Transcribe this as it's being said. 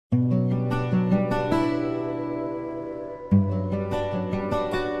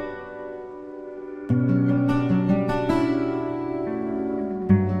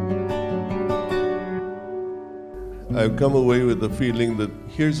I've come away with the feeling that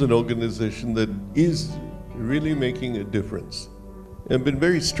here's an organization that is really making a difference. I've been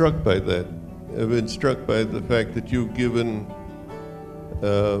very struck by that. I've been struck by the fact that you've given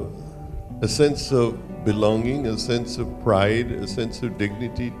a sense of belonging, a sense of pride, a sense of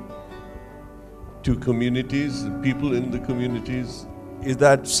dignity to communities, people in the communities. Is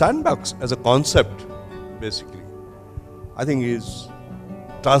that sandbox as a concept, basically, I think is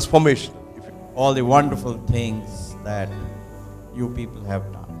transformational. All the wonderful things that you people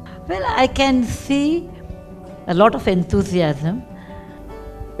have done. Well, I can see a lot of enthusiasm.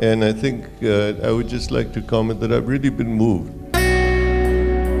 And I think I would just like to comment that I've really been moved.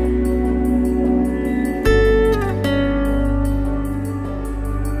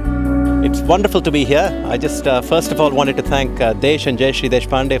 It's wonderful to be here. I just first of all wanted to thank Desh and Jayashree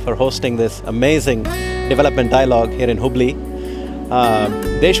Deshpande for hosting this amazing development dialogue here in Hubli.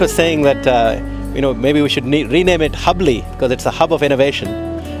 Desh was saying that maybe we should rename it Hubli because it's a hub of innovation,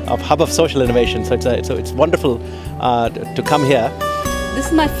 a hub of social innovation. So it's wonderful to come here. This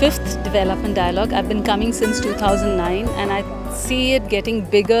is my 5th development dialogue. I've been coming since 2009 and I see it getting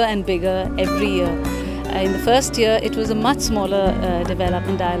bigger and bigger every year. In the first year, it was a much smaller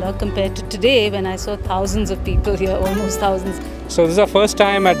development dialogue compared to today when I saw thousands of people here, almost thousands. So this is our first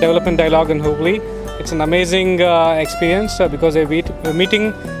time at Development Dialogue in Hubli. It's an amazing experience because we're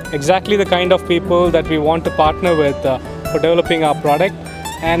meeting exactly the kind of people that we want to partner with for developing our product.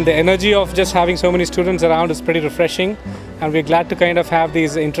 And the energy of just having so many students around is pretty refreshing. And we're glad to kind of have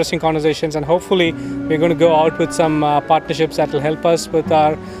these interesting conversations, and hopefully we're going to go out with some partnerships that will help us with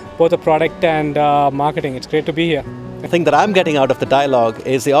our both the product and marketing. It's great to be here. The thing that I'm getting out of the dialogue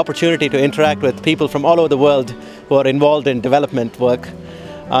is the opportunity to interact with people from all over the world who are involved in development work.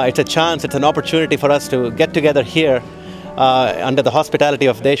 It's a chance, it's an opportunity for us to get together here under the hospitality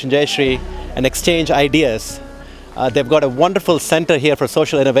of Desh and Jayashree and exchange ideas. They've got a wonderful center here for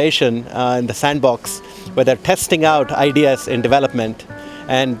social innovation in the sandbox where they're testing out ideas in development.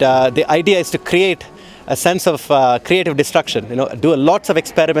 And the idea is to create a sense of creative destruction, do lots of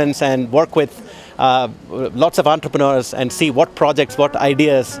experiments and work with lots of entrepreneurs and see what projects, what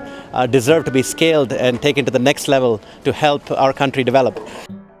ideas deserve to be scaled and taken to the next level to help our country develop.